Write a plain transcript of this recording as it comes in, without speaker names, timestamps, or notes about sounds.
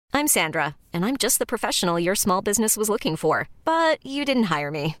I'm Sandra, and I'm just the professional your small business was looking for. But you didn't hire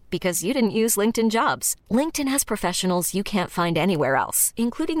me because you didn't use LinkedIn Jobs. LinkedIn has professionals you can't find anywhere else,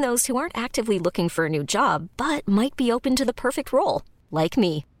 including those who aren't actively looking for a new job, but might be open to the perfect role, like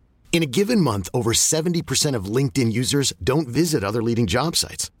me. In a given month, over 70% of LinkedIn users don't visit other leading job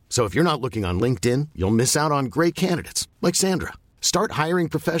sites. So if you're not looking on LinkedIn, you'll miss out on great candidates like Sandra. Start hiring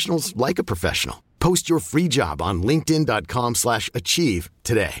professionals like a professional. Post your free job on linkedin.com/achieve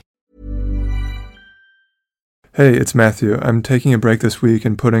today. Hey, it's Matthew. I'm taking a break this week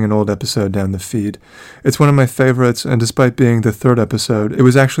and putting an old episode down the feed. It's one of my favorites, and despite being the third episode, it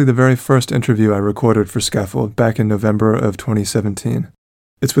was actually the very first interview I recorded for Scaffold back in November of 2017.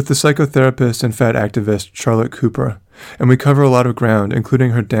 It's with the psychotherapist and fat activist Charlotte Cooper, and we cover a lot of ground,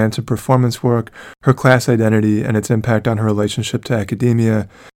 including her dance and performance work, her class identity and its impact on her relationship to academia,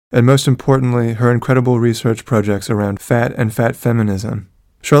 and most importantly, her incredible research projects around fat and fat feminism.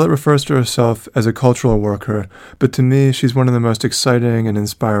 Charlotte refers to herself as a cultural worker, but to me, she's one of the most exciting and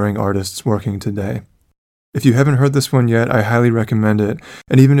inspiring artists working today. If you haven't heard this one yet, I highly recommend it,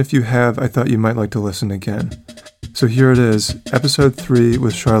 and even if you have, I thought you might like to listen again. So here it is, episode 3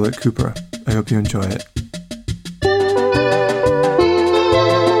 with Charlotte Cooper. I hope you enjoy it.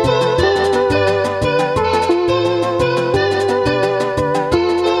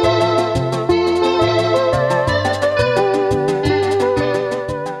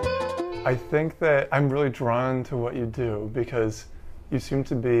 I think that I'm really drawn to what you do because you seem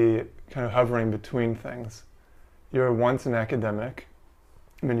to be kind of hovering between things. You're once an academic,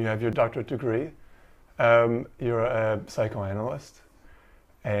 I mean, you have your doctorate degree, you're a psychoanalyst,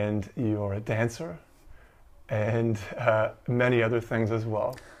 and you're a dancer, and many other things as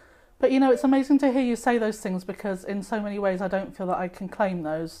well. But you know, it's amazing to hear you say those things because in so many ways I don't feel that I can claim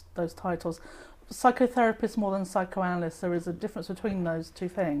those titles. Psychotherapist more than psychoanalyst, there is a difference between those two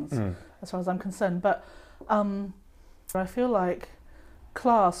things as far as I'm concerned. But I feel like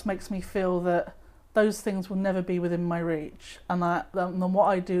class makes me feel that those things will never be within my reach, and what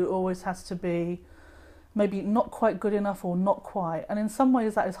I do always has to be maybe not quite good enough or not quite. And in some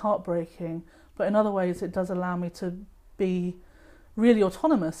ways that is heartbreaking, but in other ways it does allow me to be really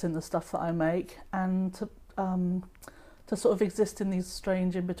autonomous in the stuff that I make and to sort of exist in these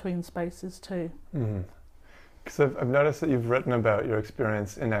strange in-between spaces too. Because I've noticed that you've written about your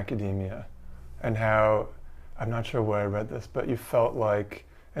experience in academia and how, I'm not sure where I read this, but you felt like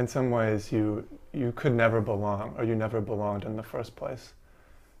in some ways you could never belong, or you never belonged in the first place.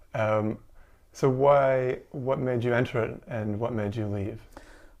 So what made you enter it and what made you leave?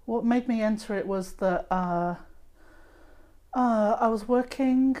 What made me enter it was that I was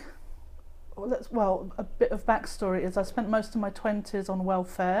working, a bit of backstory is I spent most of my 20s on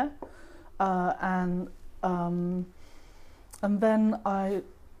welfare, and then I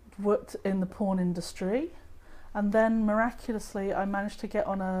worked in the porn industry, and then miraculously I managed to get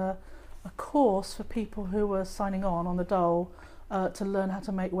on a course for people who were signing on the dole to learn how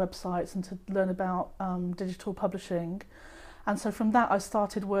to make websites and to learn about digital publishing. And so from that I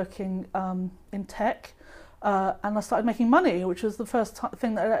started working in tech, and I started making money, which was the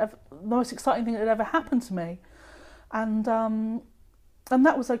the most exciting thing that had ever happened to me. And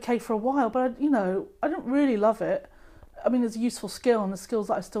that was okay for a while, but I didn't really love it. I mean, it's a useful skill and the skills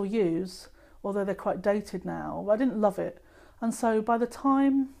that I still use, although they're quite dated now. I didn't love it. And so by the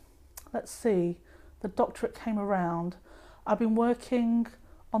time, the doctorate came around, I've been working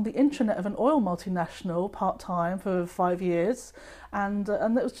on the intranet of an oil multinational part-time for 5 years, and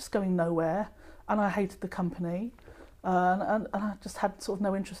it was just going nowhere, and I hated the company, and I just had sort of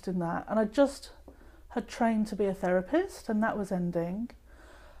no interest in that. And I just had trained to be a therapist, and that was ending.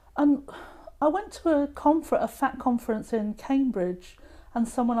 And I went to a fat conference in Cambridge, and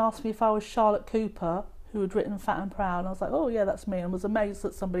someone asked me if I was Charlotte Cooper, who had written Fat and Proud, and I was like, oh yeah, that's me, and was amazed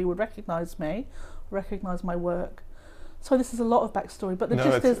that somebody would recognise me, recognise my work. So this is a lot of backstory, but the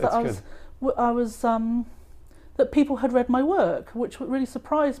gist is that I was that people had read my work, which really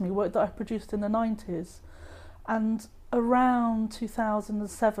surprised me, work that I produced in the 90s. And around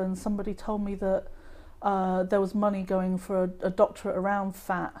 2007, somebody told me that there was money going for a doctorate around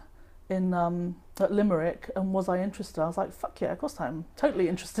fat at Limerick, and was I interested? I was like, fuck yeah, of course I'm totally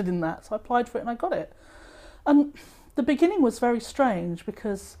interested in that. So I applied for it and I got it. And the beginning was very strange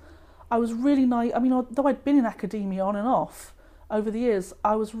because I was really naive. I mean, although I'd been in academia on and off over the years,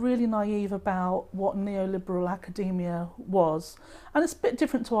 I was really naive about what neoliberal academia was. And it's a bit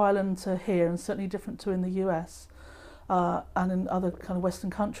different to Ireland to here, and certainly different to in the US and in other kind of Western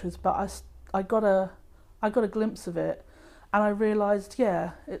countries. But I got a glimpse of it, and I realised,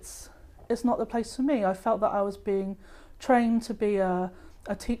 yeah, it's not the place for me. I felt that I was being trained to be a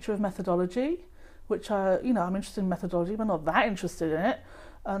a teacher of methodology, which I'm interested in methodology, but not that interested in it,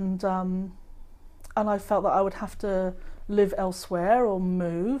 and I felt that I would have to live elsewhere or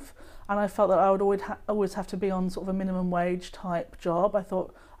move, and I felt that I would always have to be on sort of a minimum wage type job. I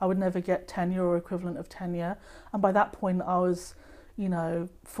thought I would never get tenure or equivalent of tenure, and by that point I was,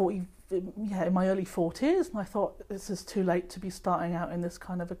 40, in my early 40s, and I thought this is too late to be starting out in this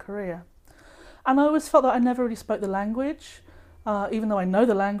kind of a career. And I always felt that I never really spoke the language. Even though I know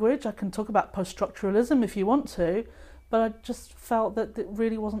the language, I can talk about post-structuralism if you want to, but I just felt that it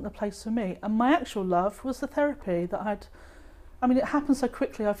really wasn't the place for me. And my actual love was the therapy that it happened so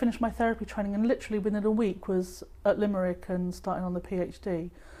quickly. I finished my therapy training and literally within a week was at Limerick and starting on the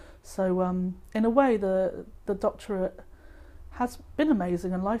PhD. So in a way, the doctorate has been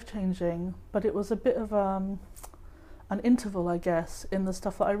amazing and life-changing, but it was a bit of an interval, I guess, in the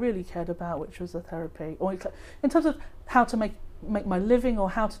stuff that I really cared about, which was the therapy. Or in terms of how to make my living or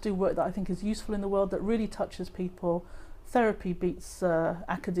how to do work that I think is useful in the world that really touches people, therapy beats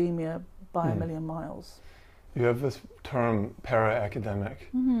academia by a million miles. You have this term, para-academic,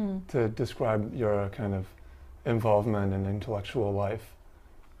 to describe your kind of involvement in intellectual life.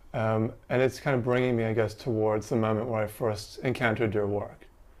 And it's kind of bringing me, I guess, towards the moment where I first encountered your work,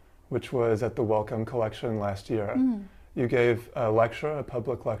 which was at the Wellcome Collection last year. You gave a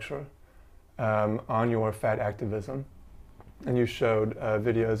public lecture, on your fat activism, and you showed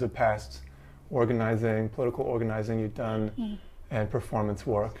videos of past political organizing you'd done, and performance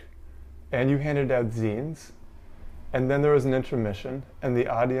work. And you handed out zines, and then there was an intermission, and the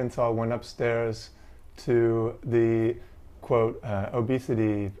audience all went upstairs to the, quote,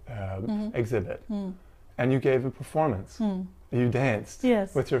 obesity exhibit, and you gave a performance. You danced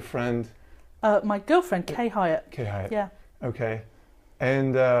with your friend. My girlfriend, Kay Hyatt. Kay Hyatt. Yeah. Okay.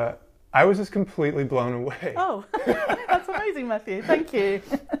 And I was just completely blown away. Oh, that's amazing, Matthew. Thank you.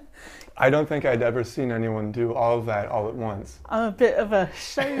 I don't think I'd ever seen anyone do all of that all at once. I'm a bit of a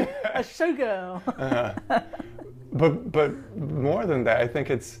showgirl. But more than that, I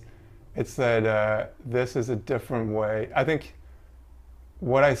think it's that this is a different way. I think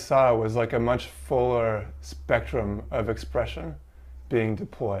what I saw was like a much fuller spectrum of expression being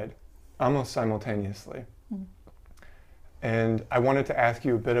deployed, almost simultaneously. And I wanted to ask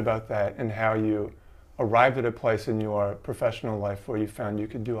you a bit about that and how you arrived at a place in your professional life where you found you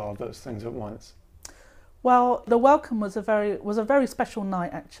could do all of those things at once. Well, the Welcome was a very special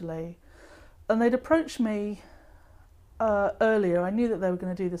night, actually, and they'd approached me earlier. I knew that they were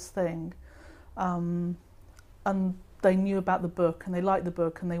going to do this thing, and they knew about the book and they liked the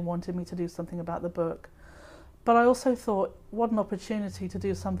book and they wanted me to do something about the book. But I also thought, what an opportunity to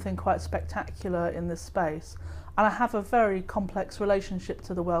do something quite spectacular in this space. And I have a very complex relationship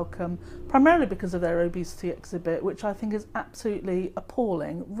to the Welcome, primarily because of their obesity exhibit, which I think is absolutely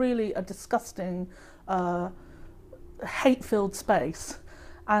appalling, really a disgusting, hate-filled space.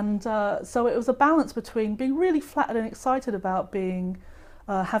 And so it was a balance between being really flattered and excited about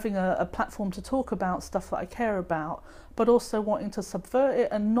having a platform to talk about stuff that I care about, but also wanting to subvert it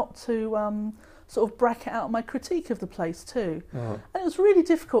and not to sort of bracket out my critique of the place too. And it was really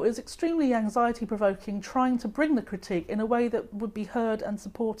difficult. It was extremely anxiety-provoking trying to bring the critique in a way that would be heard and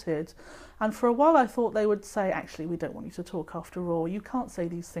supported. And for a while I thought they would say, actually, we don't want you to talk after all. You can't say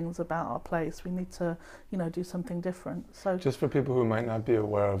these things about our place. We need to, do something different. So, just for people who might not be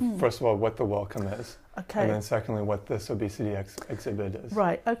aware of, first of all, what the Welcome is. Okay. And then secondly, what this obesity exhibit is.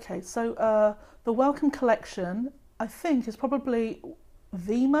 Right, okay. So the Welcome Collection, I think, is probably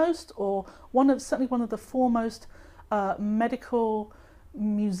the most, or certainly one of the foremost medical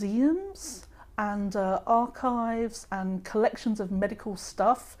museums and archives and collections of medical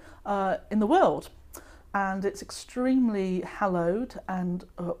stuff in the world. And it's extremely hallowed and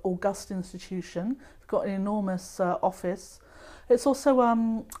august institution. It's got an enormous office. It's also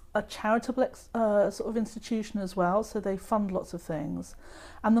a charitable sort of institution as well, so they fund lots of things.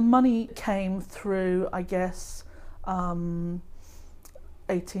 And the money came through, I guess,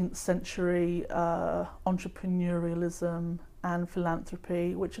 18th century entrepreneurialism and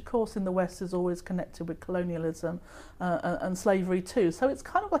philanthropy, which of course in the West is always connected with colonialism and slavery too. So it's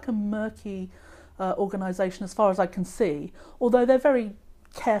kind of like a murky organisation as far as I can see, although they're very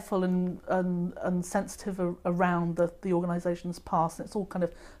careful and sensitive around the organisation's past, and it's all kind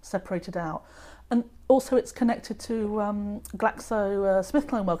of separated out. And also it's connected to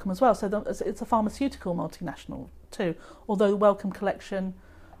GlaxoSmithKline Wellcome as well, so it's a pharmaceutical multinational too, although the Wellcome Collection,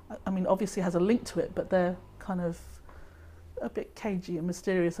 obviously has a link to it, but they're kind of a bit cagey and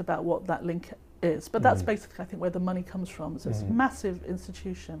mysterious about what that link is. But that's basically, I think, where the money comes from. So it's a massive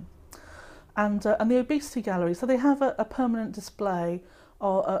institution. And the Obesity Gallery, so they have a permanent display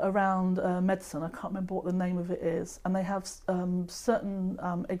around medicine. I can't remember what the name of it is, and they have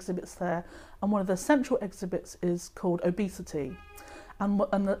certain exhibits there, and one of the central exhibits is called obesity, and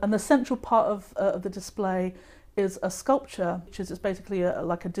the central part of the display is a sculpture, which is basically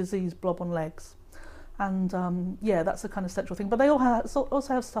like a diseased blob on legs. And yeah, that's the kind of central thing. But they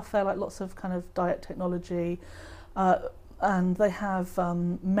also have stuff there, like lots of kind of diet technology, and they have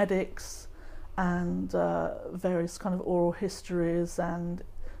medics and various kind of oral histories and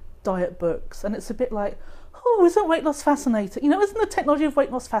diet books. And it's a bit like, oh, isn't weight loss fascinating? You know, isn't the technology of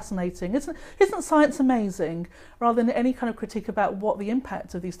weight loss fascinating? Isn't science amazing? Rather than any kind of critique about what the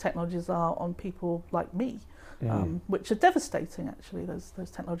impact of these technologies are on people like me. Which are devastating, actually, those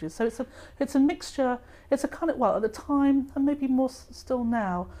technologies. So it's a mixture. It's a kind of, well, at the time, and maybe more still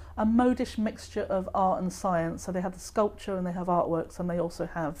now, a modish mixture of art and science. So they have the sculpture and they have artworks, and they also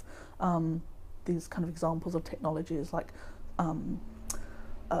have these kind of examples of technologies like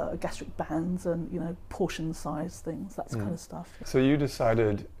gastric bands and, you know, portion size things, that kind of stuff. So you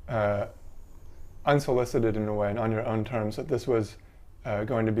decided, unsolicited in a way and on your own terms, that this was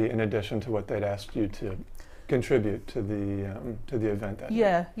going to be in addition to what they'd asked you to contribute to the event that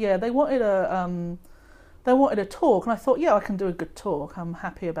day. Yeah. They wanted a talk, and I thought, yeah, I can do a good talk. I'm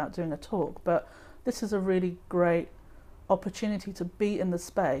happy about doing a talk, but this is a really great opportunity to be in the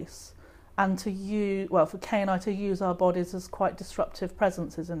space and to use, well, for Kay and I to use our bodies as quite disruptive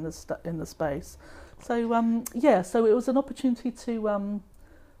presences in the space. So yeah, so it was an opportunity to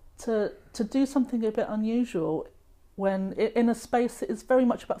do something a bit unusual when in a space that is very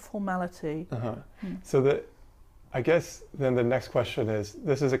much about formality. So that, I guess then the next question is,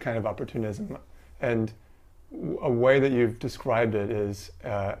 this is a kind of opportunism, and a way that you've described it is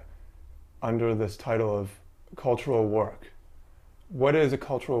under this title of cultural work. What is a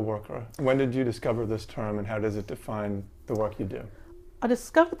cultural worker? When did you discover this term, and how does it define the work you do? I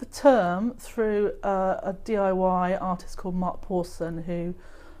discovered the term through a DIY artist called Mark Pawson,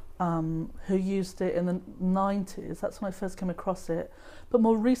 who used it in the 90s. That's when I first came across it. But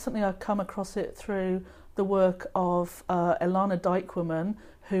more recently, I've come across it through the work of Elana Dykwoman,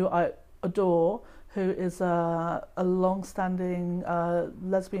 who I adore, who is a long-standing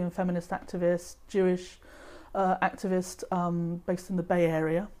lesbian feminist activist, Jewish activist based in the Bay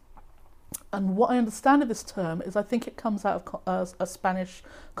Area. And what I understand of this term is I think it comes out of a Spanish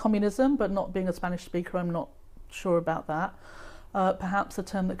communism, but not being a Spanish speaker, I'm not sure about that. Perhaps a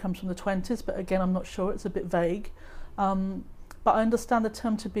term that comes from the 20s, but again, I'm not sure, it's a bit vague. But I understand the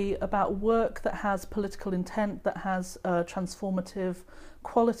term to be about work that has political intent, that has transformative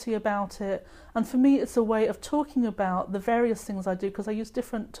quality about it. And for me, it's a way of talking about the various things I do, because I use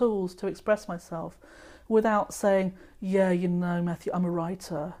different tools to express myself without saying, yeah, you know, Matthew, I'm a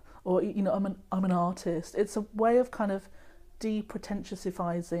writer, or, you know, I'm an artist. It's a way of kind of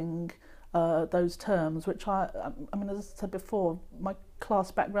de-pretentiosifying those terms, which I mean, as I said before, my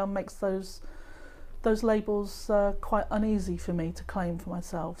class background makes those labels quite uneasy for me to claim for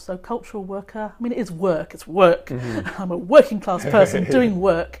myself. So cultural worker, I mean, it is work, it's work. Mm-hmm. I'm a working class person doing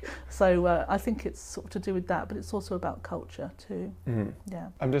work. So I think it's sort of to do with that, but it's also about culture too. Mm-hmm. Yeah.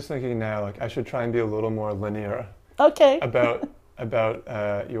 I'm just thinking now, like, I should try and be a little more linear. Okay.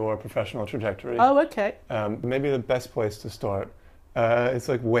 about your professional trajectory. Oh, okay. Maybe the best place to start, it's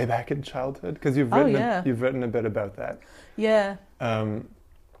like way back in childhood, because you've written a bit about that. Yeah.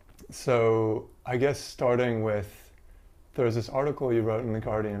 So I guess starting with, there was this article you wrote in The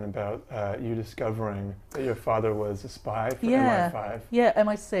Guardian about you discovering that your father was a spy for MI5. Yeah,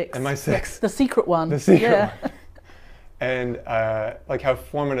 MI6. MI6. Yeah, the secret one. The secret one. And like how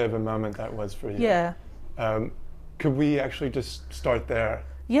formative a moment that was for you. Yeah. Could we actually just start there?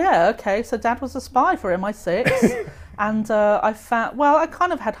 Yeah, okay. So Dad was a spy for MI6. And I found, well, I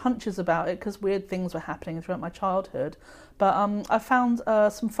kind of had hunches about it because weird things were happening throughout my childhood. But I found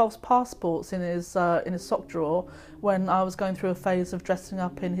some false passports in his sock drawer when I was going through a phase of dressing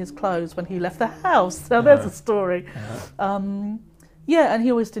up in his clothes when he left the house. So there's a story. Yeah, and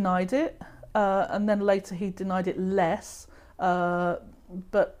he always denied it. And then later he denied it less.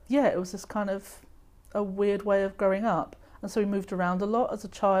 But yeah, it was this kind of a weird way of growing up. And so we moved around a lot as a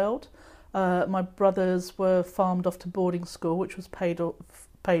child. My brothers were farmed off to boarding school, which was paid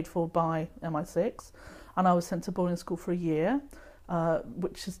for by MI6. And I was sent to boarding school for a year,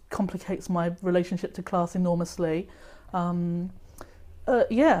 which complicates my relationship to class enormously. I don't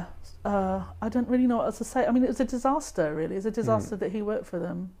really know what else to say. I mean, it was a disaster, really. It was a disaster that he worked for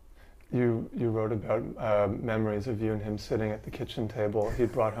them. You wrote about memories of you and him sitting at the kitchen table. He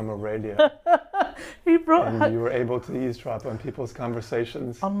brought home a radio. And you were able to eavesdrop on people's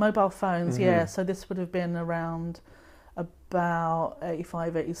conversations. On mobile phones, yeah. So this would have been around about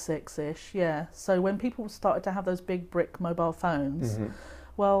 85, 86-ish, yeah. So when people started to have those big brick mobile phones,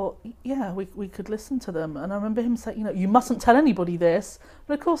 well, yeah, we could listen to them. And I remember him saying, you mustn't tell anybody this.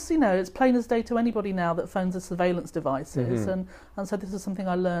 But of course, it's plain as day to anybody now that phones are surveillance devices. And so this is something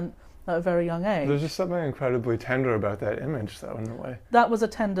I learned at a very young age. There's just something incredibly tender about that image, though, in a way. That was a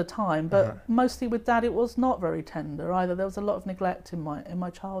tender time, but mostly with Dad, it was not very tender either. There was a lot of neglect in my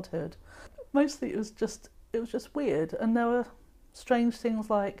childhood. Mostly it was just weird, and there were strange things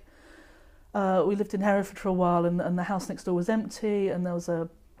like we lived in Hereford for a while, and the house next door was empty, and there was a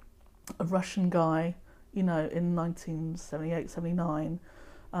Russian guy, in 1978, 79.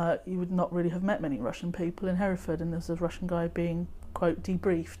 You would not really have met many Russian people in Hereford, and there was a Russian guy being, quote,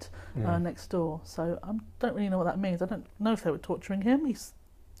 debriefed next door. So I don't really know what that means. I don't know if they were torturing him. He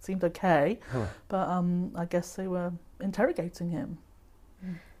seemed okay, but I guess they were interrogating him.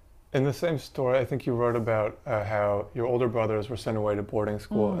 In the same story, I think you wrote about how your older brothers were sent away to boarding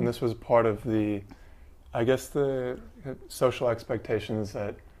school, and this was part of the social expectations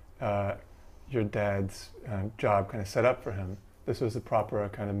that your dad's job kind of set up for him. This was a proper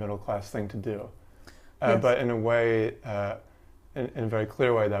kind of middle-class thing to do. Yes. But in a way, in a very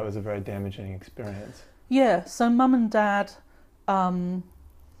clear way, that was a very damaging experience. Yeah, so Mum and Dad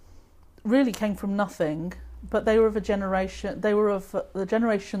really came from nothing. But they were of the generation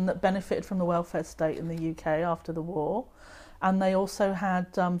that benefited from the welfare state in the UK after the war, and they also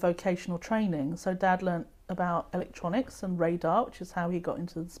had vocational training. So Dad learnt about electronics and radar, which is how he got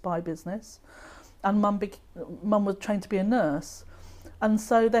into the spy business, and Mum was trained to be a nurse, and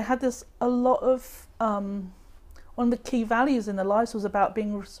so they had a lot of one of the key values in their lives was about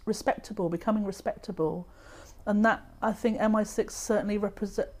being respectable, becoming respectable, and that I think MI6 certainly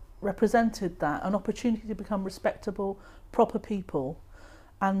represented that, an opportunity to become respectable, proper people.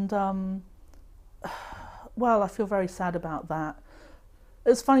 And, I feel very sad about that.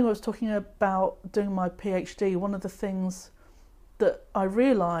 It's funny when I was talking about doing my PhD, one of the things that I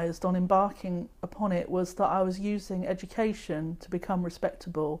realised on embarking upon it was that I was using education to become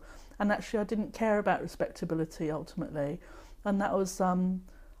respectable, and actually I didn't care about respectability ultimately. And that was,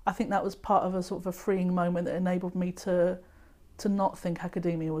 I think that was part of a sort of a freeing moment that enabled me to not think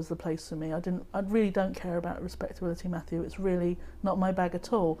academia was the place for me. I really don't care about respectability, Matthew. It's really not my bag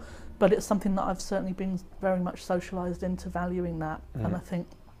at all. But it's something that I've certainly been very much socialised into valuing that. And I think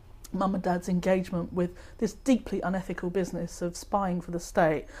Mum and Dad's engagement with this deeply unethical business of spying for the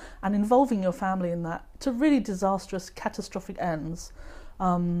state and involving your family in that to really disastrous, catastrophic ends,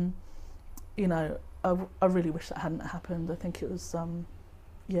 I really wish that hadn't happened. I think it was, a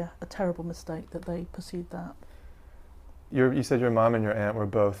terrible mistake that they pursued that. You said your mom and your aunt were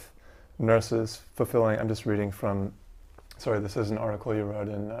both nurses fulfilling, I'm just reading from, this is an article you wrote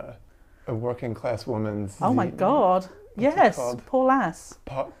in A Working Class Woman's... Oh my God, yes, Poor Lass.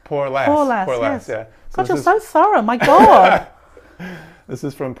 Poor Lass. Poor Lass, yes. Yeah. God, you're so thorough, my God. This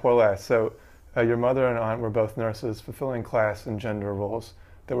is from Poor Lass. So your mother and aunt were both nurses fulfilling class and gender roles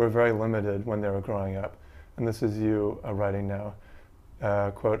that were very limited when they were growing up. And this is you writing now.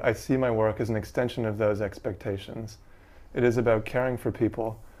 Quote, I see my work as an extension of those expectations. It is about caring for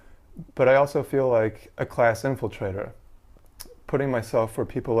people, but I also feel like a class infiltrator, putting myself where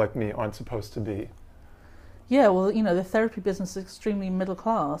people like me aren't supposed to be. Yeah, well, the therapy business is extremely middle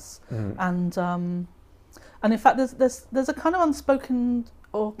class, and in fact, there's a kind of unspoken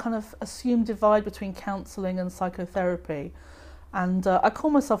or kind of assumed divide between counselling and psychotherapy, and I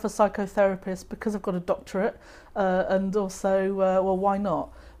call myself a psychotherapist because I've got a doctorate, and also, why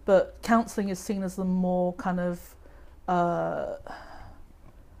not? But counselling is seen as the more kind of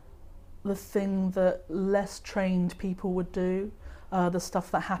the thing that less trained people would do, the stuff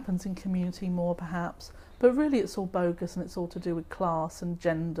that happens in community more perhaps, but really it's all bogus and it's all to do with class and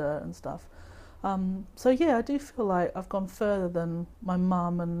gender and stuff. I do feel like I've gone further than my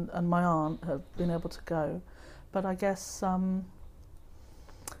mum and my aunt have been able to go, but I guess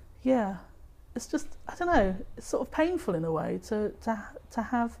it's just, I don't know, it's sort of painful in a way to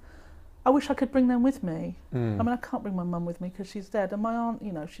have. I wish I could bring them with me. I mean, I can't bring my mum with me because she's dead, and my aunt,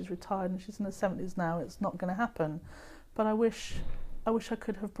 she's retired and she's in her 70s now. It's not going to happen. But I wish I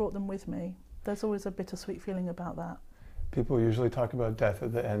could have brought them with me. There's always a bittersweet feeling about that. People usually talk about death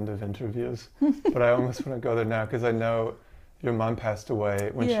at the end of interviews, but I almost want to go there now because I know your mom passed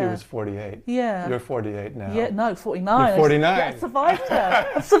away when she was 48. Yeah. You're 48 now. Yeah, no, 49. You're 49. I survived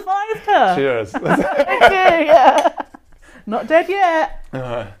her. I survived her. Cheers. Thank you, yeah. Not dead yet.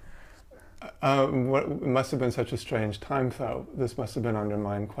 It must have been such a strange time, though. This must have been on your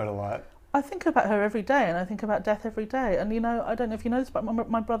mind quite a lot. I think about her every day, and I think about death every day. And, I don't know if you know this, but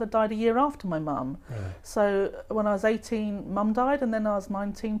my brother died a year after my mum. Really? So when I was 18, mum died, and then I was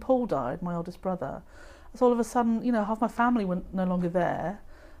 19, Paul died, my oldest brother. So all of a sudden, half my family were no longer there.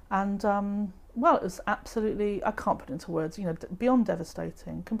 And, it was absolutely, I can't put it into words, beyond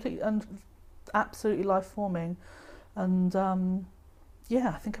devastating, completely and absolutely life-forming. And,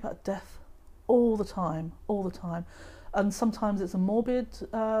 I think about death all the time. And sometimes it's a morbid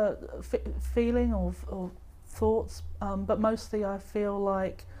feeling or thoughts, but mostly I feel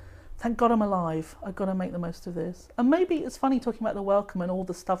like, thank God I'm alive. I've got to make the most of this. And maybe it's funny talking about the welcome and all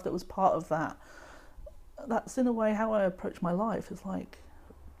the stuff that was part of that. That's in a way how I approach my life. It's like,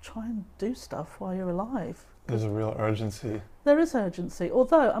 try and do stuff while you're alive. There's a real urgency. There is urgency,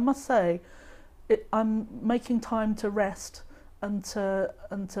 although I must say, I'm making time to rest and to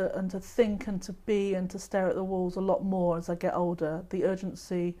think and to be and to stare at the walls a lot more as I get older. The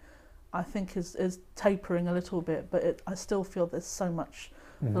urgency, I think, is tapering a little bit, but I still feel there's so much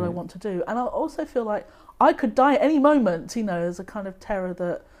that I want to do. And I also feel like I could die at any moment, there's a kind of terror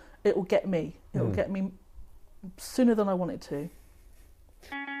that it will get me. It will get me sooner than I want it to.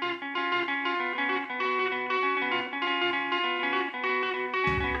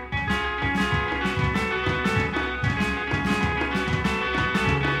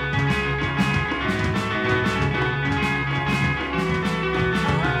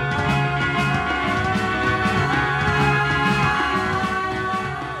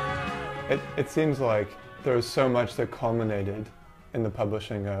 It seems like there was so much that culminated in the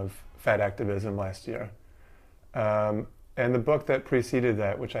publishing of Fat Activism last year. And the book that preceded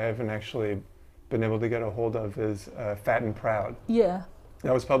that, which I haven't actually been able to get a hold of, is Fat and Proud. Yeah.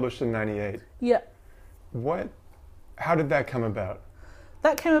 That was published in '98. Yeah. How did that come about?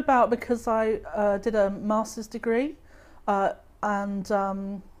 That came about because I did a master's degree, and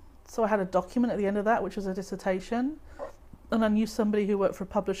so I had a document at the end of that, which was a dissertation. And I knew somebody who worked for a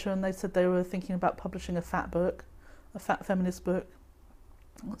publisher, and they said they were thinking about publishing a fat book, a fat feminist book.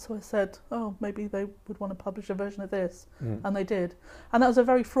 So I said, maybe they would want to publish a version of this. And they did. And that was a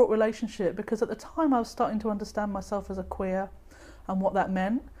very fraught relationship, because at the time I was starting to understand myself as a queer and what that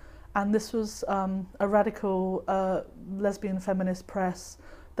meant. And this was a radical lesbian feminist press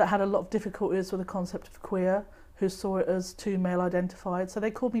that had a lot of difficulties with the concept of queer, who saw it as too male identified. So they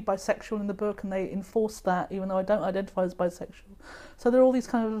called me bisexual in the book, and they enforced that, even though I don't identify as bisexual. So there are all these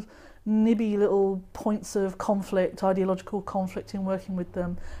kind of nibby little points of conflict, ideological conflict in working with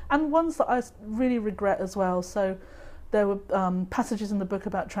them, and ones that I really regret as well. So there were passages in the book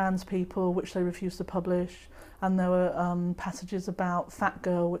about trans people, which they refused to publish, and there were passages about Fat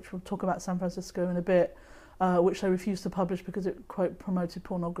Girl, which we'll talk about San Francisco in a bit, which they refused to publish because it, quote, promoted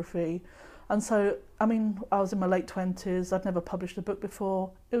pornography. And so, I was in my late 20s, I'd never published a book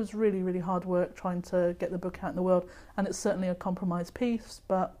before. It was really, really hard work trying to get the book out in the world, and it's certainly a compromise piece,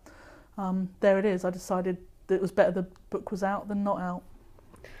 but there it is. I decided that it was better the book was out than not out.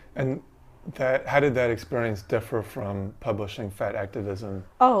 And how did that experience differ from publishing Fat Activism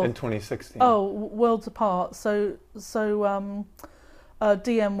in 2016? Worlds apart. So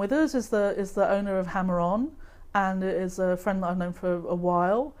DM Withers is the owner of Hammer On, and it is a friend that I've known for a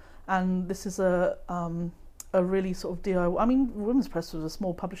while. And this is a really sort of DIY. Women's Press was a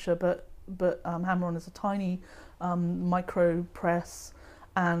small publisher, but Hammer On is a tiny micro press,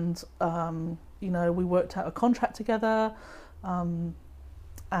 and we worked out a contract together, and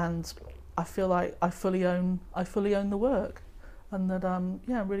I feel like I fully own the work, and that I'm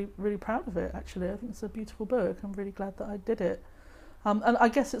really, really proud of it. Actually, I think it's a beautiful book. I'm really glad that I did it. And I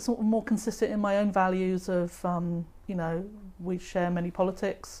guess it's sort of more consistent in my own values of we share many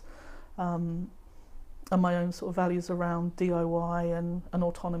politics. And my own sort of values around DIY and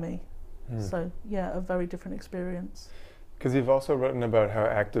autonomy. So, a very different experience. Because you've also written about how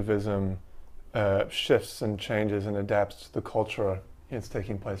activism shifts and changes and adapts to the culture it's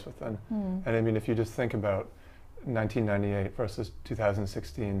taking place within. And if you just think about 1998 versus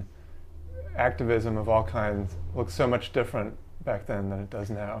 2016, activism of all kinds looks so much different back then than it does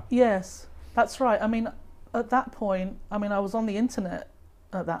now. Yes, that's right. At that point, I was on the internet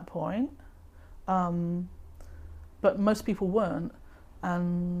at that point, but most people weren't,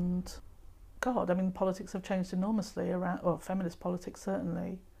 and politics have changed enormously feminist politics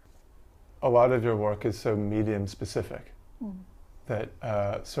certainly. A lot of your work is so medium specific that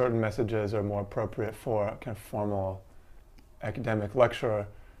certain messages are more appropriate for a kind of formal academic lecture,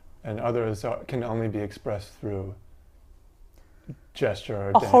 and others can only be expressed through gesture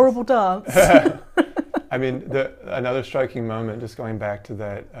or dance. Horrible dance. Another striking moment, just going back to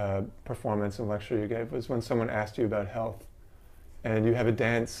that performance and lecture you gave, was when someone asked you about health, and you have a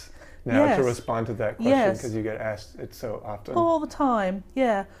dance now Yes. to respond to that question Yes. because you get asked it so often. All the time,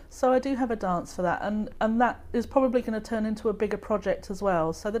 yeah. So I do have a dance for that, and that is probably going to turn into a bigger project as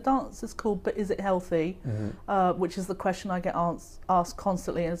well. So the dance is called "But Is It Healthy?" Which is the question I get asked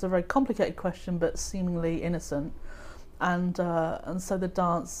constantly, and it's a very complicated question, but seemingly innocent. And so the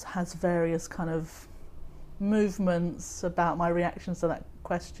dance has various kind of movements about my reactions to that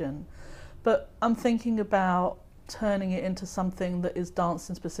question. But I'm thinking about turning it into something that is danced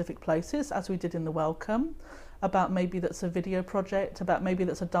in specific places, as we did in the Welcome, about maybe that's a video project, about maybe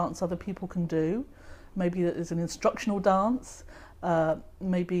that's a dance other people can do, maybe that is an instructional dance,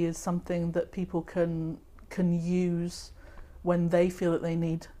 maybe is something that people can use when they feel that they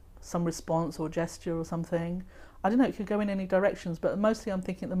need some response or gesture or something. I don't know, it could go in any directions, but mostly I'm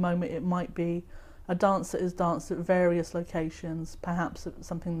thinking at the moment it might be a dance that is danced at various locations, perhaps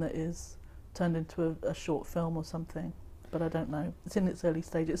something that is turned into a short film or something, but I don't know. It's in its early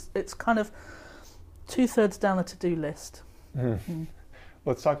stages. It's kind of 2/3 down the to-do list.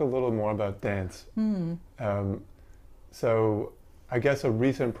 Let's talk a little more about dance. So I guess a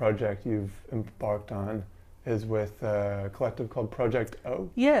recent project you've embarked on is with a collective called Project O.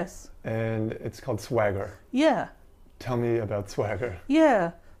 Yes. And it's called Swagger. Yeah. Tell me about Swagger.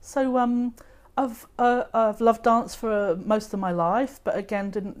 Yeah. So I've loved dance for most of my life, but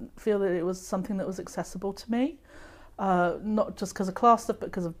again didn't feel that it was something that was accessible to me. Not just because of class stuff, but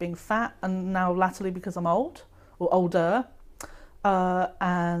because of being fat, and now latterly because I'm old or older.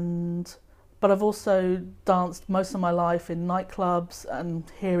 But I've also danced most of my life in nightclubs and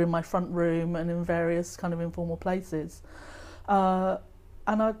here in my front room and in various kind of informal places.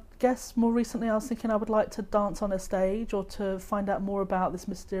 And I guess more recently I was thinking I would like to dance on a stage, or to find out more about this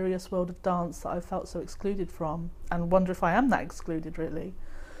mysterious world of dance that I felt so excluded from, and wonder if I am that excluded really.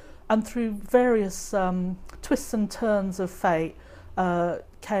 And through various twists and turns of fate,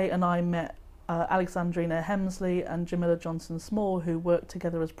 Kay and I met Alexandrina Hemsley and Jamila Johnson-Small, who work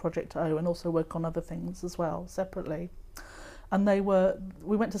together as Project O and also work on other things as well, separately. And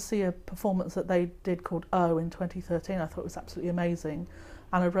we went to see a performance that they did called O in 2013. I thought it was absolutely amazing.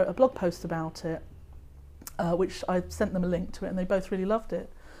 And I wrote a blog post about it, which I sent them a link to it, and they both really loved it.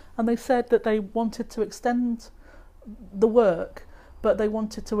 And they said that they wanted to extend the work, but they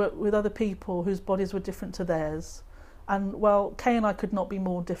wanted to work with other people whose bodies were different to theirs. And well, Kay and I could not be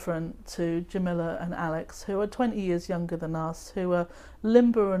more different to Jamila and Alex, who are 20 years younger than us, who are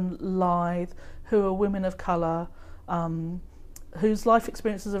limber and lithe, who are women of colour, whose life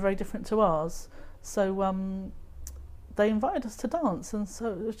experiences are very different to ours. So they invited us to dance, and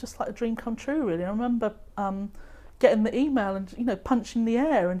so it was just like a dream come true, really. I remember getting the email and punching the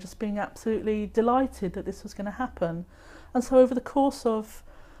air and just being absolutely delighted that this was going to happen. And so over the course of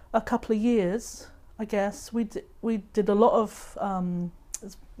a couple of years, I guess we did a lot of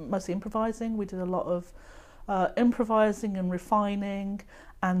mostly improvising. We did a lot of improvising and refining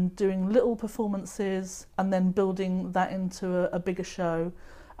and doing little performances, and then building that into a bigger show.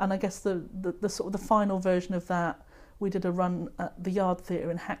 And I guess the sort of the final version of that, we did a run at the Yard Theatre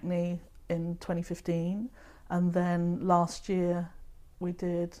in Hackney in 2015, and then last year we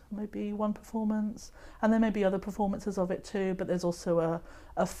did maybe one performance, and there may be other performances of it too, but there's also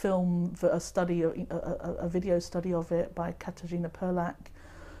a film, a video study of it by Katarzyna Perlak,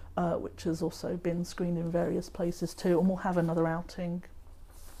 which has also been screened in various places too, and we'll have another outing.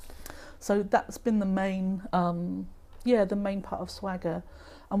 So that's been the main part of Swagger.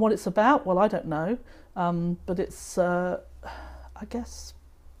 And what it's about, well, I don't know, but it's, I guess,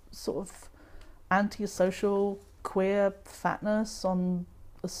 sort of anti-social queer fatness on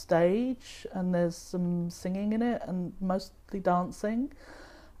a stage, and there's some singing in it, and mostly dancing,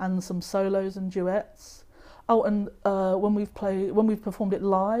 and some solos and duets. Oh, and when we've performed it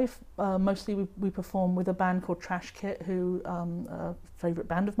live, mostly we perform with a band called Trash Kit, who a favourite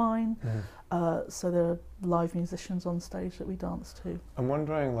band of mine. So there are live musicians on stage that we dance to. I'm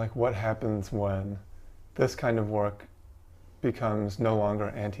wondering, what happens when this kind of work becomes no longer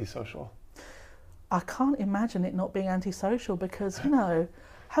antisocial? I can't imagine it not being antisocial, because,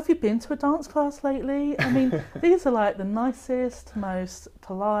 have you been to a dance class lately? I mean, these are like the nicest, most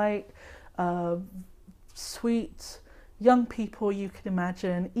polite, sweet young people you can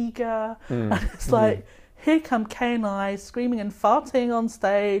imagine, eager, and it's like, here come Kay and I screaming and farting on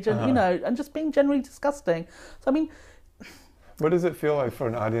stage, and and just being generally disgusting. So I mean, what does it feel like for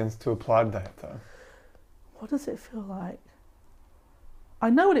an audience to applaud that, though? What does it feel like? I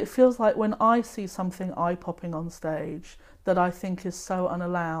know what it feels like when I see something eye-popping on stage that I think is so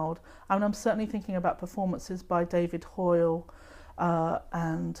unallowed. I mean, I'm certainly thinking about performances by David Hoyle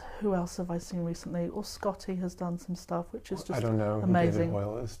And who else have I seen recently? Well, Scotty has done some stuff, which is just I don't know amazing. who David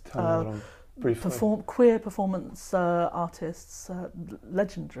Hoyle is. Tell me a little briefly. Queer performance artists,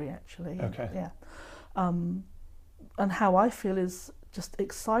 legendary actually. Okay. Yeah. And how I feel is just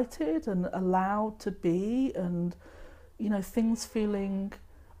excited and allowed to be, and things feeling,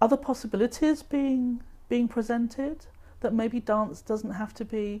 other possibilities being presented, that maybe dance doesn't have to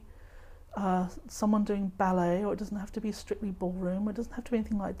be someone doing ballet, or it doesn't have to be strictly ballroom, or it doesn't have to be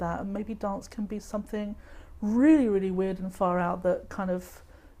anything like that, and maybe dance can be something really, really weird and far out that kind of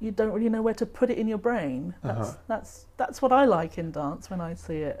you don't really know where to put it in your brain. That's what I like in dance when I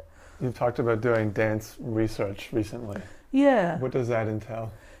see it. You've talked about doing dance research recently. Yeah. What does that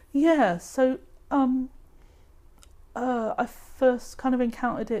entail? Yeah, so I first kind of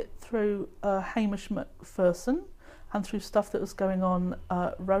encountered it through Hamish McPherson and through stuff that was going on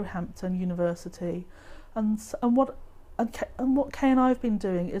at Roehampton University, and what Kay and I have been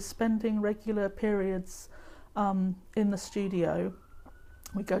doing is spending regular periods in the studio.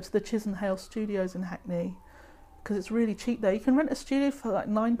 We go to the Chisenhale Studios in Hackney because it's really cheap there. You can rent a studio for like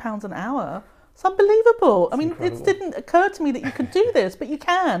 £9 an hour. It's unbelievable. I mean, incredible. It didn't occur to me that you could do this, but you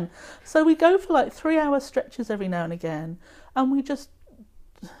can. So we go for like 3-hour stretches every now and again, and we just,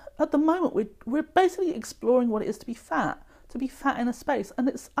 at the moment, we're basically exploring what it is to be fat in a space.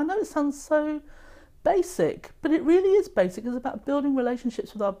 And I know it sounds so basic, but it really is basic. It's about building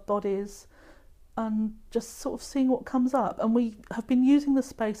relationships with our bodies and just sort of seeing what comes up. And we have been using the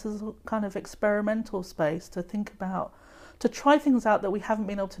space as a kind of experimental space to think about, to try things out that we haven't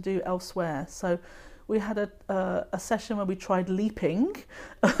been able to do elsewhere. So we had a session where we tried leaping.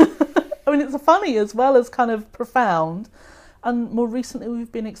 I mean, it's funny as well as kind of profound. And more recently,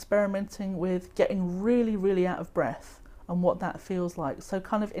 we've been experimenting with getting really, really out of breath and what that feels like. So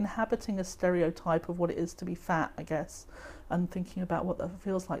kind of inhabiting a stereotype of what it is to be fat, I guess, and thinking about what that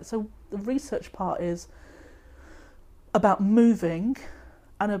feels like. So the research part is about moving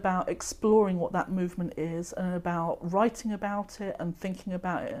and about exploring what that movement is, and about writing about it and thinking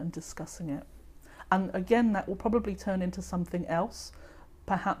about it and discussing it. And again, that will probably turn into something else,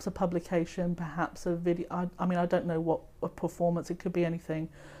 perhaps a publication, perhaps a video. I mean, I don't know what a performance, it could be anything.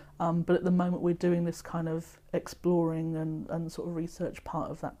 But at the moment, we're doing this kind of exploring and sort of research part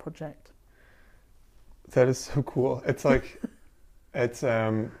of that project. That is so cool. It's like, it's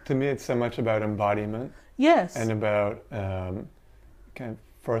to me, it's so much about embodiment. Yes. And about kind of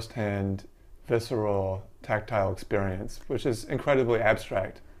firsthand, visceral, tactile experience, which is incredibly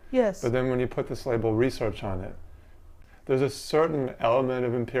abstract. Yes. But then when you put this label research on it, there's a certain element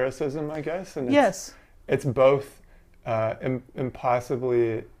of empiricism, I guess. And it's both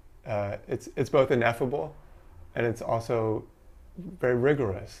impossibly, it's both ineffable, and it's also very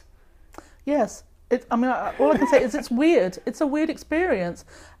rigorous. Yes. All I can say is it's weird. It's a weird experience.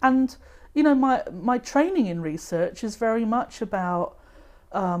 And, my training in research is very much about,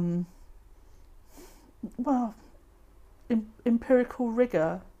 empirical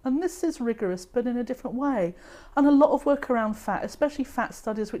rigour. And this is rigorous, but in a different way. And a lot of work around fat, especially fat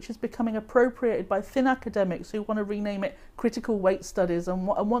studies, which is becoming appropriated by thin academics who want to rename it critical weight studies and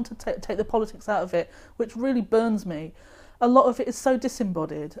want to take the politics out of it, which really burns me. A lot of it is so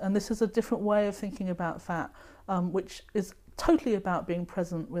disembodied, and this is a different way of thinking about fat, which is totally about being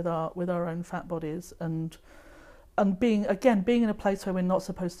present with our own fat bodies and being in a place where we're not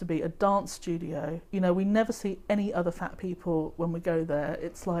supposed to be, a dance studio. We never see any other fat people when we go there.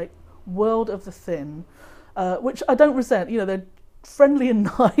 It's like world of the thin, which I don't resent. They're friendly and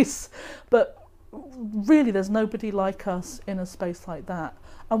nice, but really there's nobody like us in a space like that.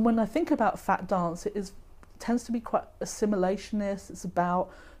 And when I think about fat dance, it tends to be quite assimilationist. It's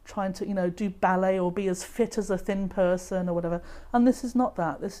about trying to, do ballet or be as fit as a thin person or whatever. And this is not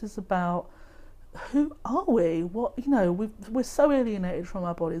that. This is about, who are we? What, we're so alienated from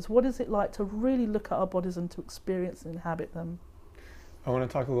our bodies. What is it like to really look at our bodies and to experience and inhabit them? I want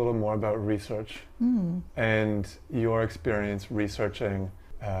to talk a little more about research and your experience researching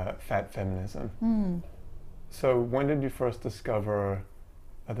fat feminism. So when did you first discover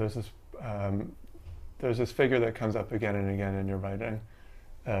there's this figure that comes up again and again in your writing,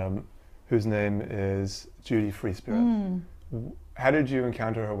 whose name is Judy Freespirit. How did you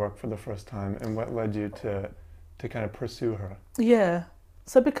encounter her work for the first time, and what led you to kind of pursue her? Yeah.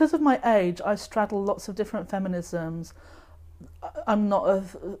 So because of my age, I straddle lots of different feminisms. I'm not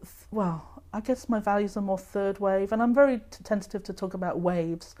I guess my values are more third wave, and I'm very tentative to talk about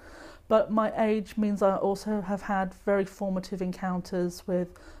waves. But my age means I also have had very formative encounters with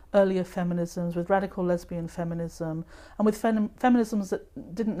earlier feminisms, with radical lesbian feminism, and with feminisms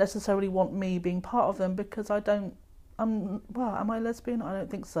that didn't necessarily want me being part of them, because I don't am I lesbian? I don't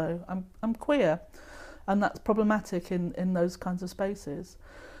think so. I'm queer, and that's problematic in those kinds of spaces.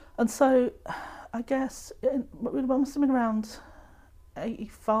 And so, I guess it must have been around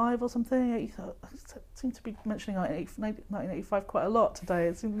 85 or something. I seem to be mentioning 1985 quite a lot today.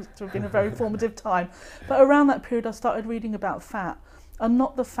 It seems to have been a very formative time. But around that period, I started reading about fat, and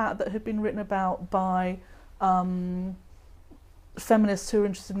not the fat that had been written about by feminists who were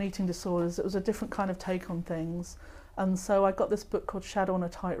interested in eating disorders. It was a different kind of take on things. And so I got this book called Shadow on a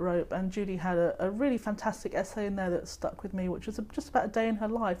Tightrope, and Judy had a really fantastic essay in there that stuck with me, which was just about a day in her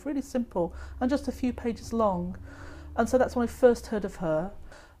life, really simple and just a few pages long. And so that's when I first heard of her.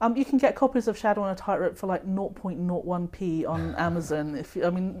 You can get copies of Shadow on a Tightrope for like 0.01p on Amazon.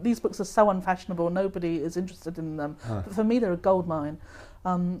 These books are so unfashionable, nobody is interested in them. But for me, they're a goldmine.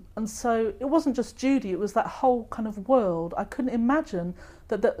 And so it wasn't just Judy, it was that whole kind of world. I couldn't imagine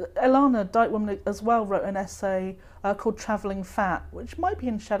that Elana Dyke-Woman as well wrote an essay called Travelling Fat, which might be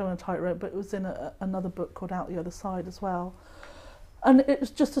in Shadow on a Tightrope, but it was in another book called Out the Other Side as well. And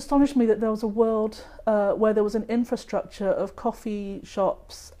it just astonished me that there was a world where there was an infrastructure of coffee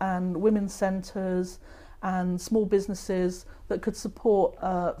shops and women's centres and small businesses that could support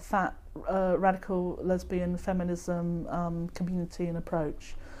fat, radical lesbian feminism community and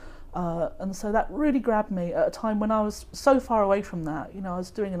approach. And so that really grabbed me at a time when I was so far away from that. I was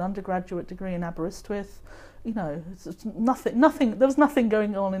doing an undergraduate degree in Aberystwyth. It's nothing. There was nothing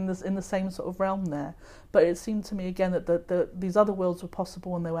going on in the same sort of realm there. But it seemed to me again that these other worlds were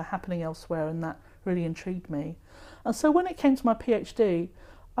possible and they were happening elsewhere, and that really intrigued me. And so when it came to my PhD,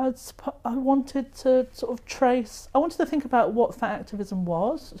 I wanted to sort of trace. I wanted to think about what fat activism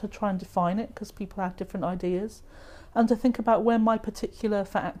was, to try and define it, because people had different ideas, and to think about where my particular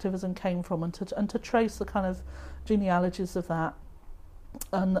fat activism came from, and to trace the kind of genealogies of that.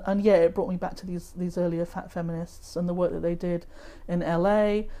 And yeah, it brought me back to these earlier fat feminists and the work that they did in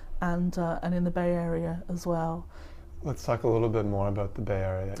LA and in the Bay Area as well. Let's talk a little bit more about the Bay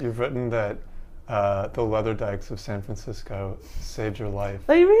Area. You've written that the leather dykes of San Francisco saved your life.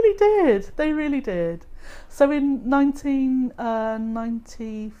 They really did. They really did. So in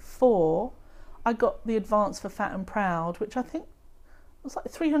 1994, I got the advance for Fat and Proud, which I think was like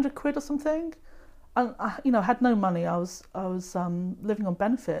 300 quid or something. And I had no money. I was living on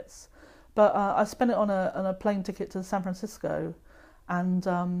benefits, but I spent it on a plane ticket to San Francisco, and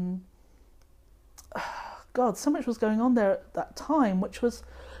God, so much was going on there at that time. Which was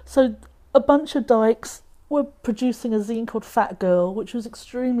so a bunch of dykes were producing a zine called Fat Girl, which was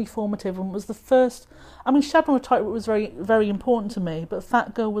extremely formative and was the first. Shadow on a Tightrope was very, very important to me, but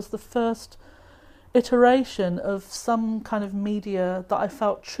Fat Girl was the first iteration of some kind of media that I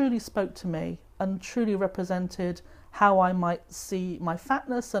felt truly spoke to me and truly represented how I might see my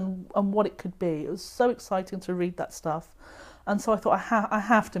fatness and what it could be. It was so exciting to read that stuff. And so I thought, I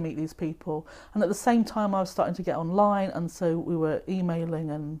have to meet these people. And at the same time, I was starting to get online, and so we were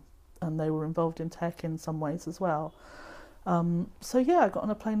emailing, and they were involved in tech in some ways as well. So yeah, I got on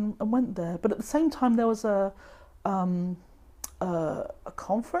a plane and went there. But at the same time, there was a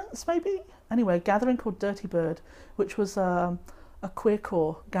conference, maybe? Anyway, a gathering called Dirty Bird, which was a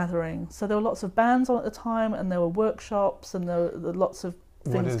queercore gathering. So there were lots of bands on at the time, and there were workshops, and there were lots of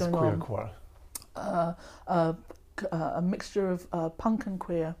things going on. What is queercore? A mixture of punk and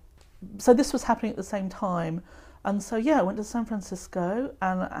queer. So this was happening at the same time. And so yeah, I went to San Francisco,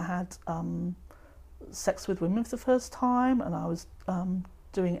 and I had sex with women for the first time, and I was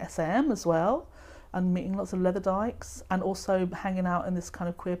doing SAM as well, and meeting lots of leather dykes, and also hanging out in this kind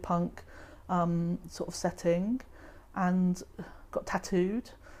of queer punk sort of setting, and got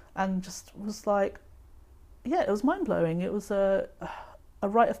tattooed, and just was like, yeah, it was mind-blowing. It was a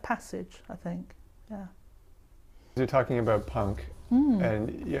rite of passage, I think. Yeah. You're talking about punk,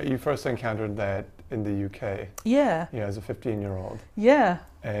 and you first encountered that in the UK. Yeah. As a 15-year-old. Yeah.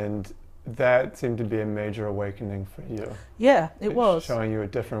 And that seemed to be a major awakening for you. Yeah, it was. Showing you a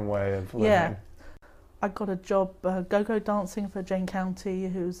different way of living. Yeah. I got a job go-go dancing for Jane County,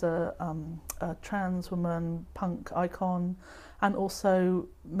 who's a trans woman punk icon, and also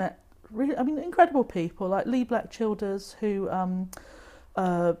met really, incredible people like Lee Black Childers, who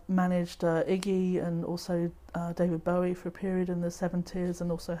managed Iggy and also David Bowie for a period in the 70s,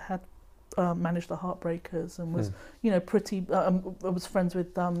 and also had managed the Heartbreakers, and was pretty. I was friends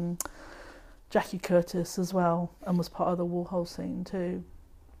with Jackie Curtis as well, and was part of the Warhol scene too.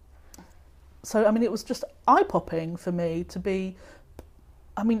 So it was just eye-popping for me to be,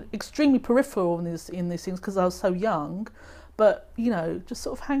 extremely peripheral in these things because I was so young, but just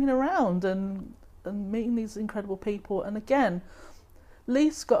sort of hanging around and meeting these incredible people, and again,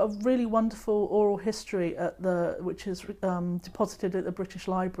 Lee's got a really wonderful oral history which is deposited at the British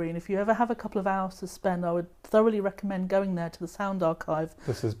Library, and if you ever have a couple of hours to spend, I would thoroughly recommend going there to the Sound Archive.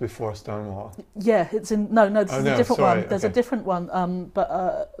 This is before Stonewall. Yeah, it's in. No, this is a different one. There's a different one.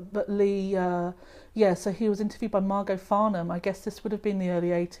 But Lee. So he was interviewed by Margot Farnham. I guess this would have been the early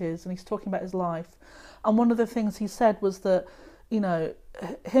 80s, and he's talking about his life. And one of the things he said was that,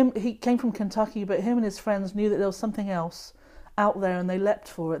 he came from Kentucky, but him and his friends knew that there was something else out there, and they leapt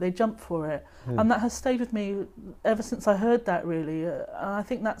for it, they jumped for it. And that has stayed with me ever since I heard that, really. And I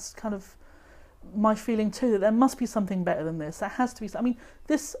think that's kind of my feeling too, that there must be something better than this. There has to be. I mean,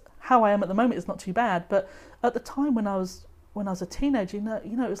 this, how I am at the moment, is not too bad, but at the time when I was a teenager,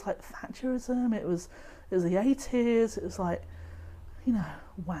 it was like Thatcherism, it was the 80s, it was like,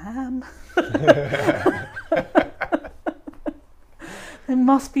 Wham. There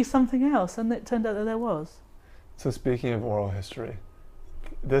must be something else, and it turned out that there was. So speaking of oral history,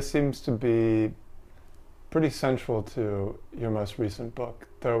 this seems to be pretty central to your most recent book.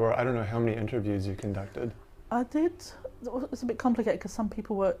 There were, I don't know how many interviews you conducted. I did. It's a bit complicated because some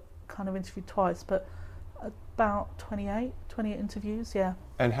people were kind of interviewed twice, but about 28 interviews, yeah.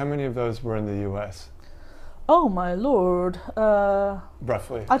 And how many of those were in the US? Oh my lord.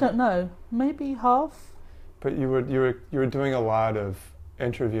 Roughly. I don't know. Maybe half. But you were doing a lot of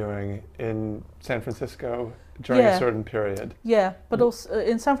interviewing in San Francisco during a certain period. Yeah, but also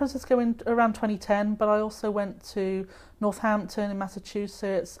in San Francisco around 2010, but I also went to Northampton in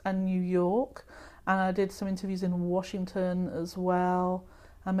Massachusetts and New York, and I did some interviews in Washington as well,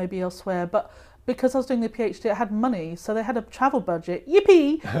 and maybe elsewhere. But because I was doing the PhD, I had money, so they had a travel budget,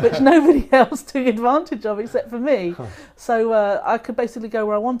 yippee, which nobody else took advantage of except for me. So I could basically go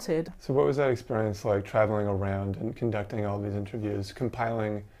where I wanted. So what was that experience like, traveling around and conducting all these interviews,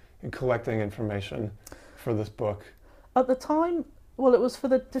 compiling and collecting information for this book? At the time, well, it was for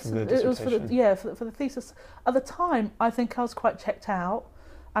the thesis. At the time, I think I was quite checked out,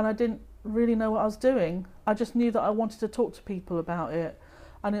 and I didn't really know what I was doing. I just knew that I wanted to talk to people about it.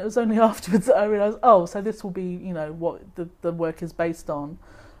 And it was only afterwards that I realised, so this will be, what the work is based on.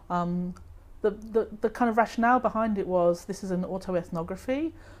 The kind of rationale behind it was, this is an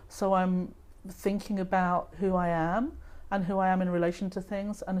autoethnography, so I'm thinking about who I am and who I am in relation to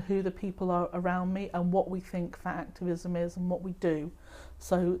things and who the people are around me and what we think fat activism is and what we do.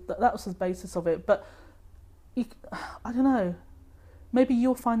 So that was the basis of it. But I don't know, maybe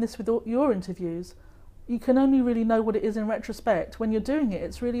you'll find this with your interviews. You can only really know what it is in retrospect. When you're doing it,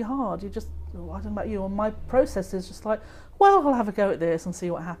 it's really hard. I don't know about you, and my process is just like, well, I'll have a go at this and see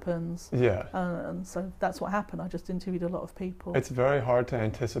what happens. Yeah. And so that's what happened. I just interviewed a lot of people. It's very hard to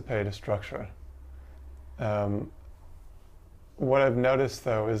anticipate a structure. What I've noticed,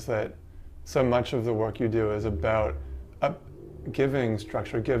 though, is that so much of the work you do is about giving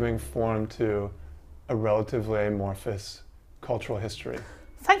structure, giving form to a relatively amorphous cultural history.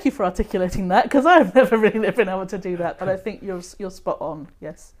 Thank you for articulating that, because I've never really been able to do that, but I think you're spot on.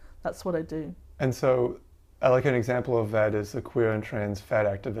 Yes, that's what I do. And so, like an example of that is the queer and trans fat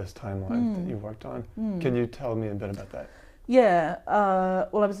activist timeline that you worked on. Can you tell me a bit about that? Yeah,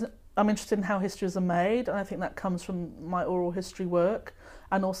 I'm interested in how histories are made, and I think that comes from my oral history work,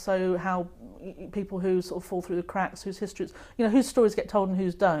 and also how people who sort of fall through the cracks, whose stories get told and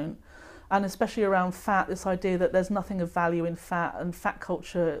whose don't. And especially around fat, this idea that there's nothing of value in fat, and fat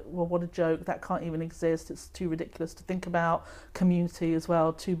culture, well, what a joke, that can't even exist, it's too ridiculous to think about. Community as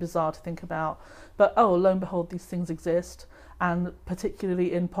well, too bizarre to think about. But lo and behold, these things exist, and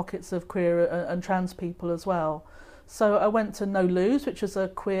particularly in pockets of queer and trans people as well. So I went to No Lose, which is a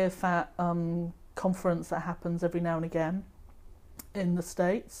queer fat conference that happens every now and again in the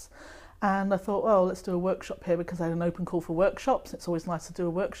States. And I thought, let's do a workshop here, because I had an open call for workshops. It's always nice to do a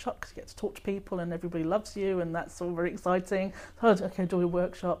workshop because you get to talk to people and everybody loves you, and that's all very exciting. So okay, do a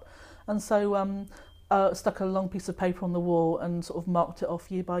workshop. And so stuck a long piece of paper on the wall and sort of marked it off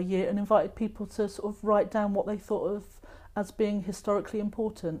year by year and invited people to sort of write down what they thought of as being historically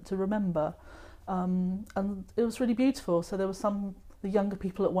important to remember. And it was really beautiful. So there was the younger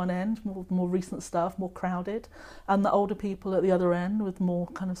people at one end, more recent stuff, more crowded, and the older people at the other end with more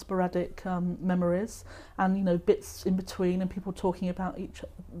kind of sporadic memories, and bits in between, and people talking about each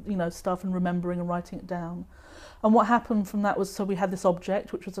stuff and remembering and writing it down. And what happened from that was, so we had this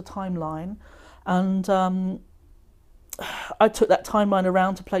object which was a timeline, and I took that timeline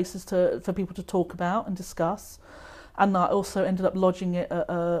around to places for people to talk about and discuss. And I also ended up lodging it at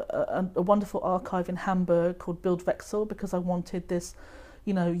a wonderful archive in Hamburg called Bildwechsel, because I wanted this,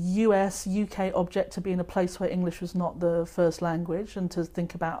 US, UK object to be in a place where English was not the first language, and to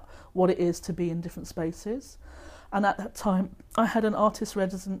think about what it is to be in different spaces. And at that time, I had an artist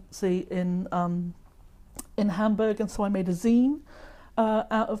residency in Hamburg, and so I made a zine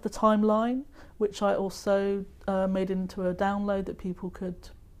out of the timeline, which I also made into a download that people could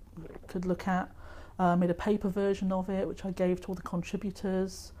look at. Made a paper version of it, which I gave to all the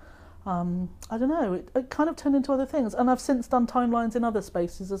contributors. I don't know, it kind of turned into other things, and I've since done timelines in other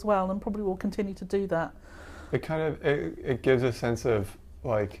spaces as well, and probably will continue to do that. It gives a sense of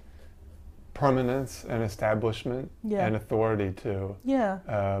like permanence and establishment and authority to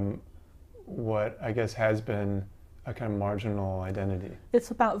what I guess has been a kind of marginal identity.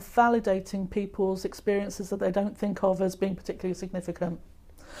 It's about validating people's experiences that they don't think of as being particularly significant.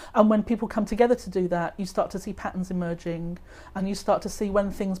 And when people come together to do that, you start to see patterns emerging, and you start to see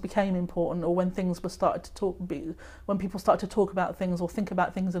when things became important, or when things were when people started to talk about things or think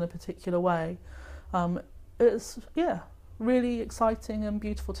about things in a particular way. It's really exciting and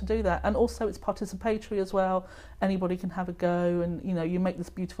beautiful to do that, and also it's participatory as well. Anybody can have a go, and you make this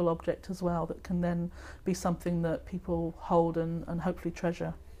beautiful object as well that can then be something that people hold and hopefully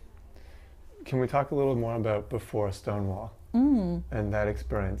treasure. Can we talk a little more about before Stonewall and that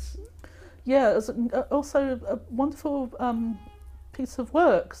experience? Yeah, it was also a wonderful piece of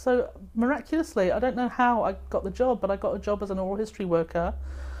work. So miraculously, I don't know how I got the job, but I got a job as an oral history worker,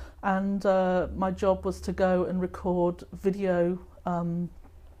 and my job was to go and record video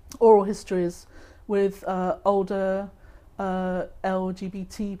oral histories with older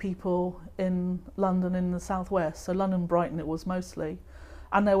LGBT people in London, in the southwest. So London, Brighton, it was mostly.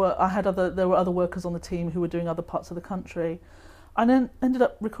 And there were other workers on the team who were doing other parts of the country. I then ended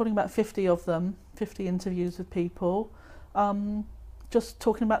up recording about 50 of them, 50 interviews with people, just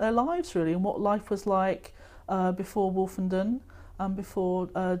talking about their lives really, and what life was like before Wolfenden, before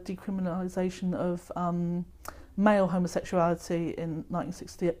decriminalisation of male homosexuality in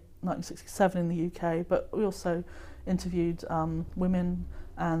 1967 in the UK. But we also interviewed women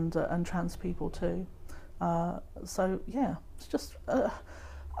and trans people too. So yeah, it's just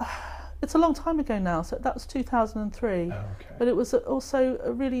it's a long time ago now. So that was 2003. But it was also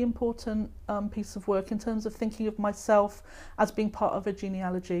a really important piece of work in terms of thinking of myself as being part of a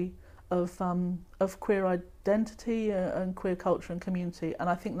genealogy of queer identity and queer culture and community. And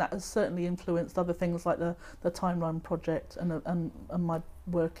I think that has certainly influenced other things like the Timeline Project and my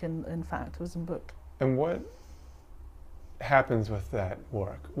work in Fat Activism book. And what happens with that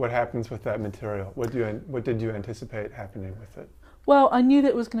work? What happens with that material? What did you anticipate happening with it? Well, I knew that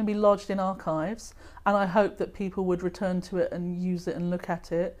it was going to be lodged in archives, and I hoped that people would return to it and use it and look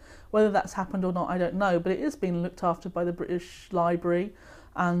at it. Whether that's happened or not, I don't know, but it is being looked after by the British Library,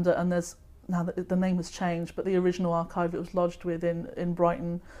 and there's now that the name has changed, but the original archive it was lodged with in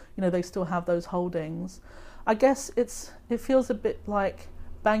Brighton, they still have those holdings. I guess it feels a bit like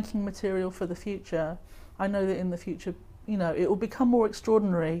banking material for the future. I know that in the future, it will become more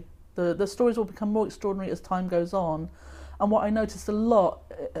extraordinary. The stories will become more extraordinary as time goes on. And what I noticed a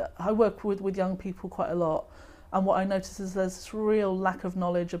lot, I work with young people quite a lot, and what I noticed is there's this real lack of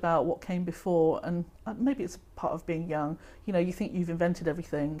knowledge about what came before, and maybe it's part of being young. You think you've invented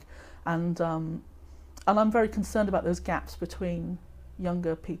everything, and I'm very concerned about those gaps between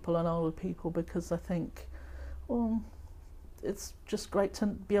younger people and older people, because I think, it's just great to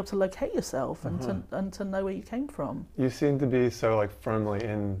be able to locate yourself and to know where you came from. You seem to be so firmly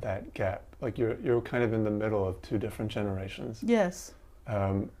in that gap. You're kind of in the middle of two different generations. Yes.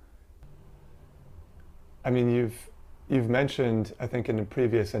 You've mentioned, I think in a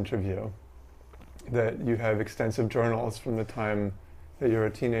previous interview, that you have extensive journals from the time that you're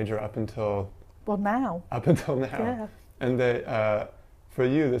a teenager up until now. Yeah. And that for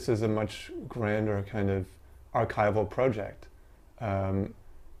you this is a much grander kind of archival project. And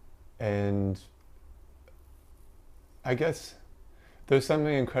I guess there's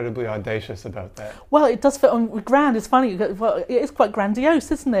something incredibly audacious about that. Well, it does fit on grand. It's funny. Well, it is quite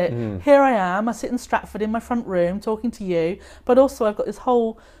grandiose, isn't it? Here I am. I sit in Stratford in my front room talking to you, but also I've got this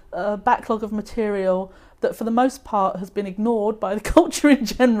whole backlog of material that for the most part has been ignored by the culture in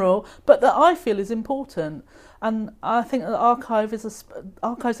general, but that I feel is important. And I think that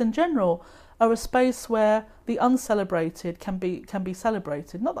archives in general are a space where the uncelebrated can be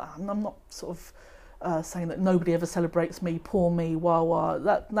celebrated. Not that I'm not sort of saying that nobody ever celebrates me, poor me, wah wah.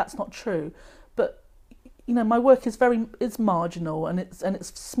 That's not true. But my work is it's marginal, and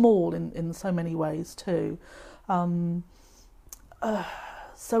it's small in so many ways too. So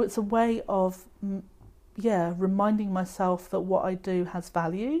it's a way of reminding myself that what I do has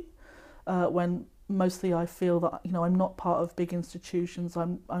value. When mostly I feel that I'm not part of big institutions.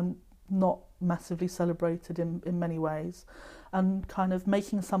 I'm not massively celebrated in many ways, and kind of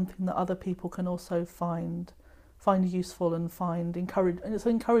making something that other people can also find useful and find encourage. And it's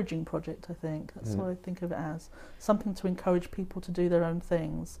an encouraging project, I think. That's what I think of it as. Something to encourage people to do their own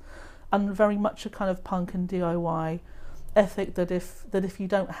things. And very much a kind of punk and DIY ethic that if you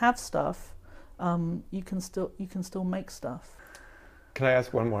don't have stuff, you can still make stuff. Can I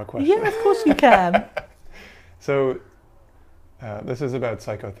ask one more question? Yeah, of course you can. So this is about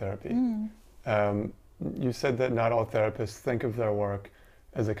psychotherapy. You said that not all therapists think of their work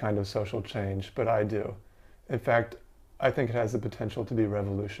as a kind of social change, but I do. In fact, I think it has the potential to be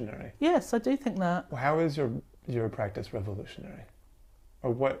revolutionary. Yes, I do think that. How is your practice revolutionary?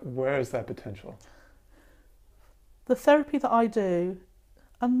 Or where is that potential? The therapy that I do,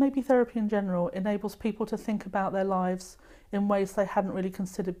 and maybe therapy in general, enables people to think about their lives in ways they hadn't really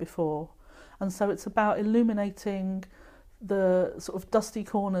considered before. And so it's about illuminating the sort of dusty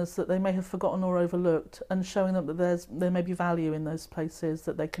corners that they may have forgotten or overlooked, and showing them that there may be value in those places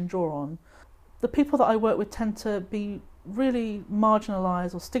that they can draw on. The people that I work with tend to be really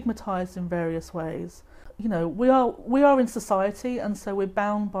marginalised or stigmatised in various ways. You know, we are in society, and so we're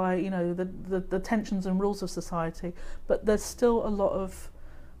bound by, you know, the tensions and rules of society, but there's still a lot of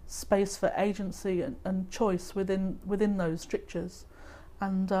space for agency and choice within those strictures.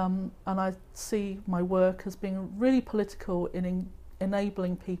 And I see my work as being really political in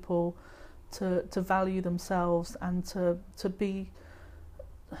enabling people to value themselves and to be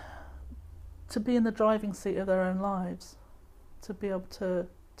in the driving seat of their own lives, to be able to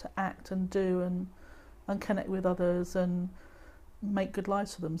act and do and connect with others and make good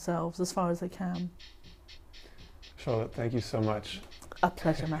lives for themselves as far as they can. Charlotte, thank you so much. A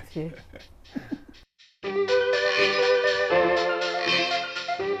pleasure, Matthew.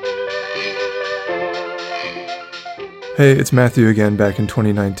 Hey, it's Matthew again, back in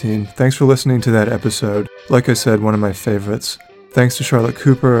 2019. Thanks for listening to that episode. Like I said, one of my favorites. Thanks to Charlotte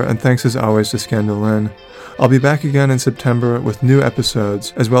Cooper, and thanks as always to Scandal Lynn. I'll be back again in September with new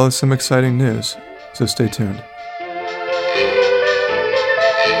episodes, as well as some exciting news, so stay tuned.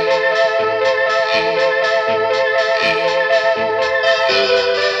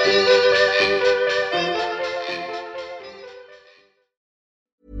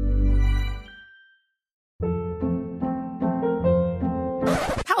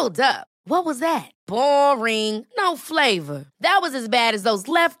 Hold up. What was that? Boring. No flavor. That was as bad as those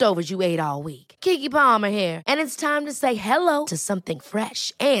leftovers you ate all week. Keke Palmer here, and it's time to say hello to something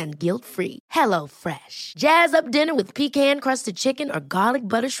fresh and guilt-free. Hello Fresh. Jazz up dinner with pecan-crusted chicken or garlic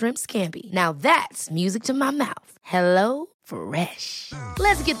butter shrimp scampi. Now that's music to my mouth. Hello Fresh.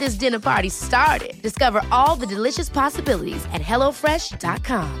 Let's get this dinner party started. Discover all the delicious possibilities at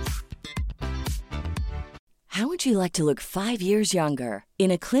HelloFresh.com. How would you like to look 5 years younger?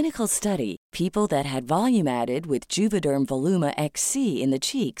 In a clinical study, people that had volume added with Juvederm Voluma XC in the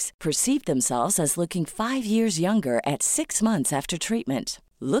cheeks perceived themselves as looking 5 years younger at 6 months after treatment.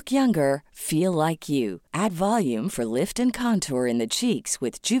 Look younger, feel like you. Add volume for lift and contour in the cheeks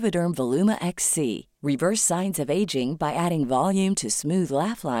with Juvederm Voluma XC. Reverse signs of aging by adding volume to smooth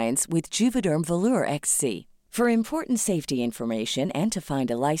laugh lines with Juvederm Volure XC. For important safety information and to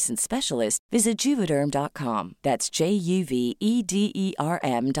find a licensed specialist, visit Juvederm.com. That's JUVEDERM.com.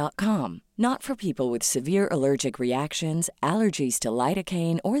 Not for people with severe allergic reactions, allergies to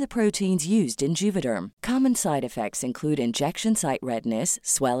lidocaine, or the proteins used in Juvederm. Common side effects include injection site redness,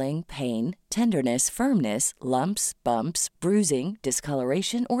 swelling, pain, tenderness, firmness, lumps, bumps, bruising,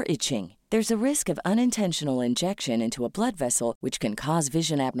 discoloration, or itching. There's a risk of unintentional injection into a blood vessel, which can cause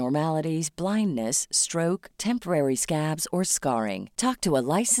vision abnormalities, blindness, stroke, temporary scabs, or scarring. Talk to a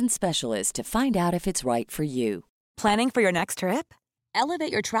licensed specialist to find out if it's right for you. Planning for your next trip?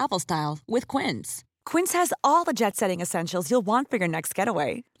 Elevate your travel style with Quince. Quince has all the jet-setting essentials you'll want for your next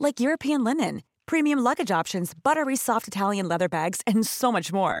getaway, like European linen, premium luggage options, buttery soft Italian leather bags, and so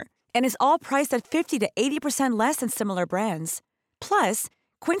much more. And is all priced at 50 to 80% less than similar brands. Plus,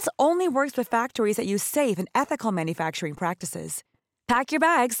 Quince only works with factories that use safe and ethical manufacturing practices. Pack your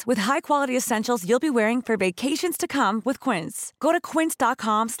bags with high-quality essentials you'll be wearing for vacations to come with Quince. Go to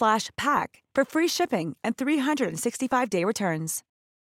quince.com/pack for free shipping and 365-day returns.